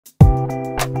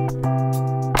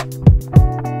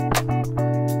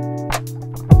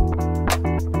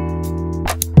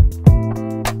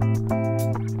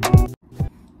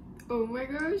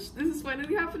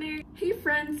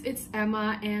it's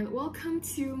Emma and welcome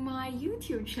to my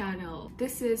YouTube channel.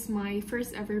 This is my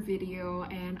first ever video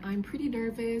and I'm pretty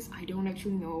nervous. I don't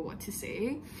actually know what to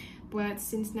say. But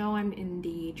since now I'm in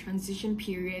the transition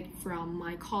period from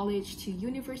my college to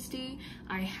university,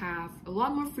 I have a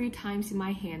lot more free times in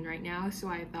my hand right now. So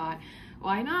I thought,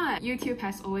 why not? YouTube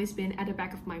has always been at the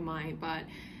back of my mind, but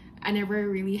I never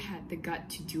really had the gut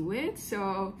to do it.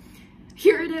 So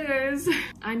here it is!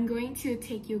 I'm going to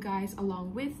take you guys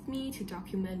along with me to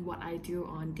document what I do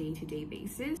on day-to-day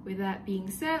basis. With that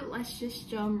being said, let's just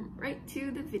jump right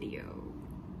to the video.